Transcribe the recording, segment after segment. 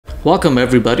Welcome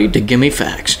everybody to Gimme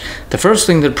Facts. The first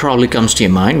thing that probably comes to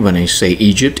your mind when I say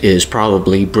Egypt is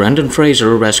probably Brendan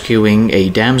Fraser rescuing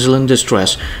a damsel in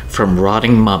distress from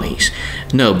rotting mummies.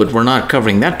 No, but we're not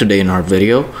covering that today in our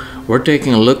video. We're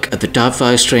taking a look at the top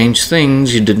 5 strange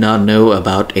things you did not know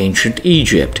about ancient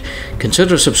Egypt.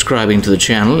 Consider subscribing to the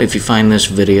channel if you find this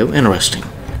video interesting.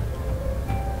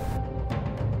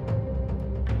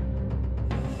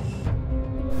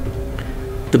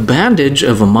 The bandage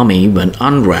of a mummy, when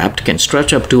unwrapped, can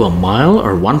stretch up to a mile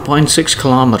or 1.6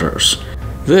 kilometers.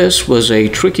 This was a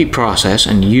tricky process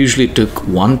and usually took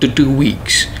 1 to 2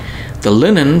 weeks. The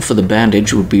linen for the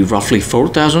bandage would be roughly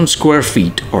 4,000 square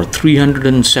feet or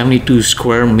 372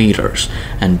 square meters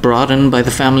and brought in by the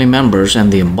family members,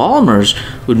 and the embalmers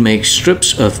would make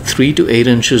strips of 3 to 8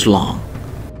 inches long.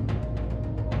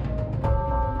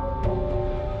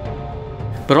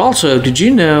 But also, did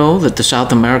you know that the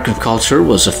South American culture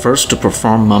was the first to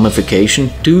perform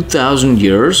mummification 2,000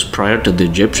 years prior to the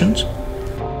Egyptians?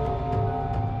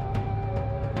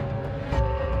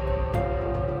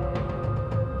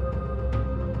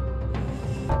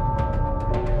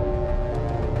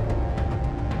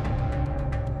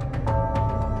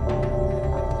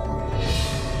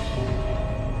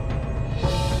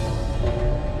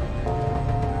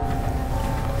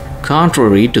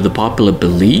 Contrary to the popular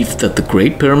belief that the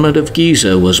Great Pyramid of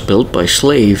Giza was built by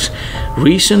slaves,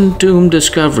 recent tomb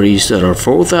discoveries that are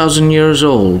 4,000 years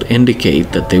old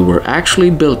indicate that they were actually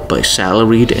built by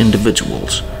salaried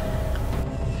individuals.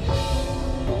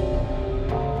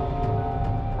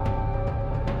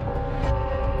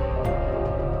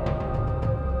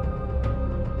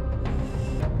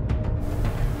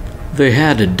 They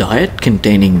had a diet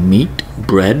containing meat,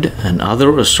 bread, and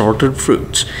other assorted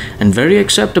fruits, and very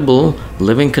acceptable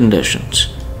living conditions.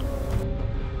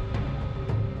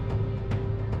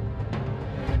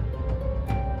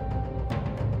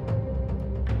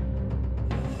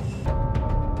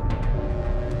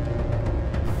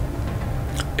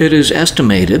 It is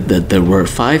estimated that there were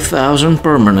 5,000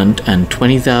 permanent and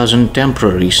 20,000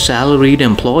 temporary salaried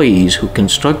employees who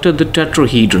constructed the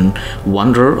tetrahedron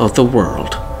wonder of the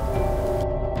world.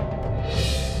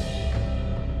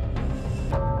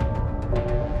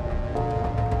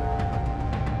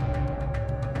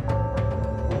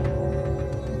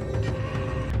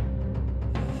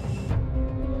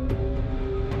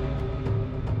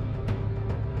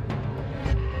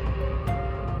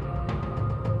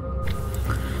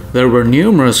 There were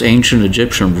numerous ancient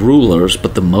Egyptian rulers,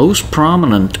 but the most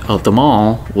prominent of them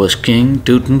all was King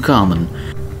Tutankhamun.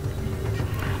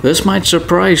 This might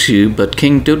surprise you, but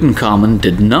King Tutankhamun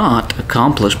did not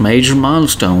accomplish major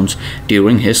milestones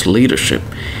during his leadership.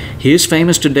 He is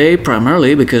famous today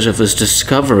primarily because of his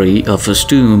discovery of his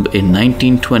tomb in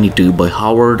 1922 by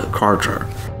Howard Carter.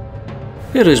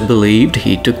 It is believed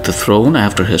he took the throne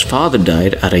after his father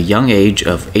died at a young age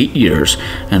of 8 years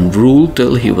and ruled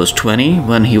till he was 20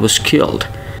 when he was killed.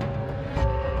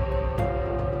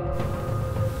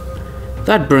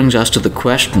 That brings us to the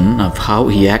question of how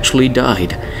he actually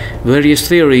died. Various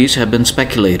theories have been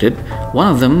speculated.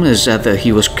 One of them is that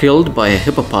he was killed by a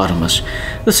hippopotamus.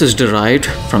 This is derived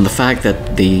from the fact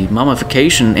that the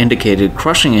mummification indicated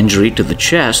crushing injury to the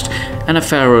chest and a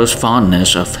pharaoh's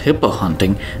fondness of hippo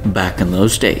hunting back in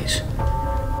those days.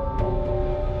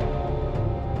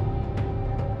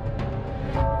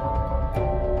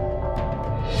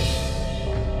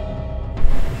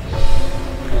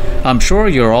 I'm sure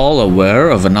you're all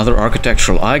aware of another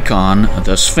architectural icon,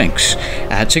 the Sphinx.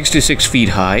 At 66 feet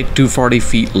high, 240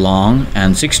 feet long,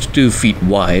 and 62 feet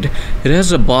wide, it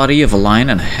has a body of a lion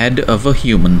and a head of a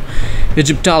human.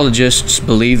 Egyptologists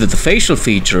believe that the facial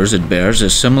features it bears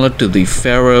is similar to the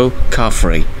pharaoh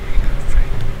Khafre.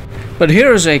 But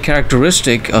here is a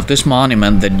characteristic of this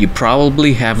monument that you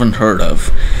probably haven't heard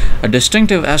of. A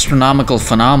distinctive astronomical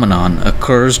phenomenon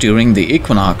occurs during the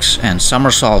equinox and summer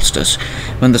solstice,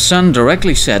 when the sun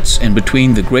directly sets in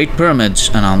between the Great Pyramids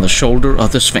and on the shoulder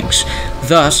of the Sphinx,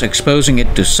 thus exposing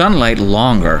it to sunlight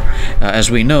longer,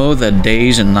 as we know that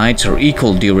days and nights are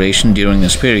equal duration during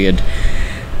this period.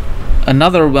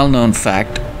 Another well-known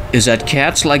fact is that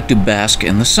cats like to bask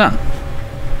in the sun.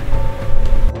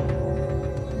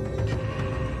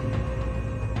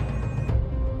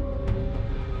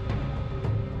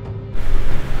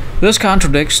 This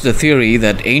contradicts the theory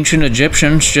that ancient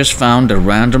Egyptians just found a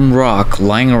random rock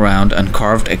lying around and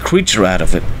carved a creature out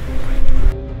of it.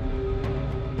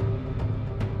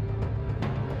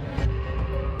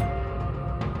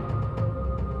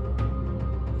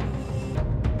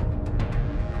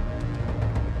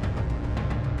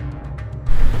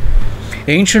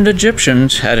 Ancient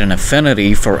Egyptians had an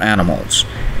affinity for animals.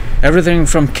 Everything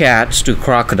from cats to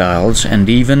crocodiles and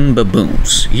even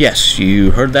baboons. Yes, you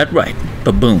heard that right,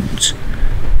 baboons.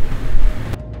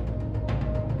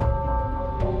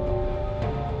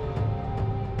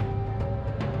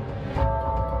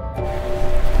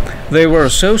 They were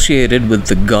associated with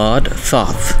the god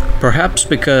Thoth, perhaps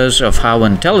because of how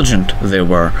intelligent they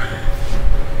were.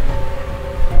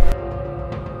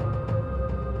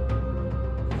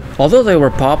 Although they were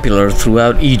popular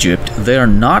throughout Egypt, they are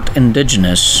not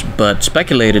indigenous, but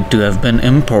speculated to have been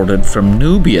imported from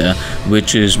Nubia,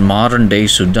 which is modern-day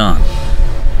Sudan.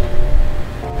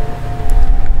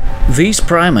 These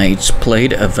primates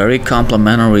played a very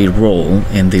complementary role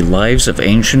in the lives of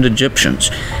ancient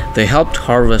Egyptians. They helped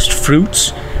harvest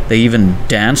fruits, they even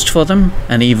danced for them,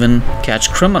 and even catch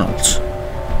criminals.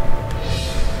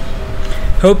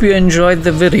 Hope you enjoyed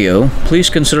the video.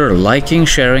 Please consider liking,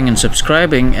 sharing, and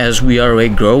subscribing, as we are a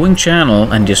growing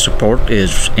channel and your support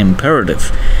is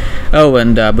imperative. Oh,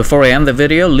 and before I end the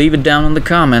video, leave it down in the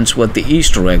comments what the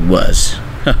Easter egg was.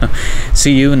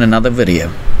 See you in another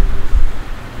video.